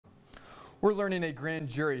We're learning a grand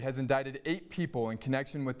jury has indicted 8 people in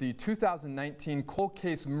connection with the 2019 cold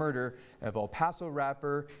case murder of El Paso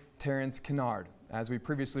rapper Terrance Kinard. As we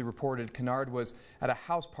previously reported, Kinard was at a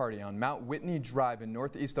house party on Mount Whitney Drive in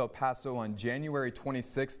northeast El Paso on January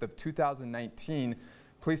 26th of 2019.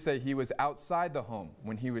 Police say he was outside the home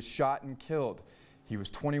when he was shot and killed. He was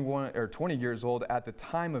 20 years old at the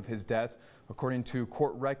time of his death. According to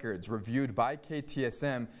court records reviewed by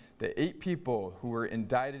KTSM, the 8 people who were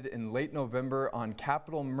indicted in late November on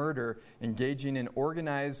capital murder engaging in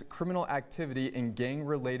organized criminal activity and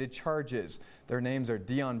gang-related charges. Their names are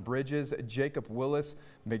Dion Bridges, Jacob Willis,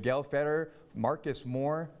 Miguel Ferrer, Marcus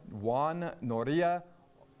Moore, Juan Noria,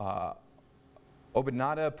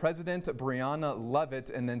 Obinada President Brianna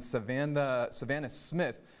Levitt, and then Savannah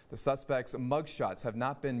Smith. The suspects' mugshots have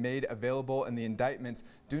not been made available, and the indictments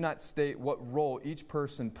do not state what role each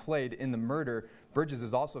person played in the murder. Bridges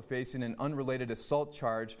is also facing an unrelated assault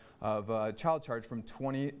charge of child charge from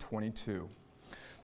 2022.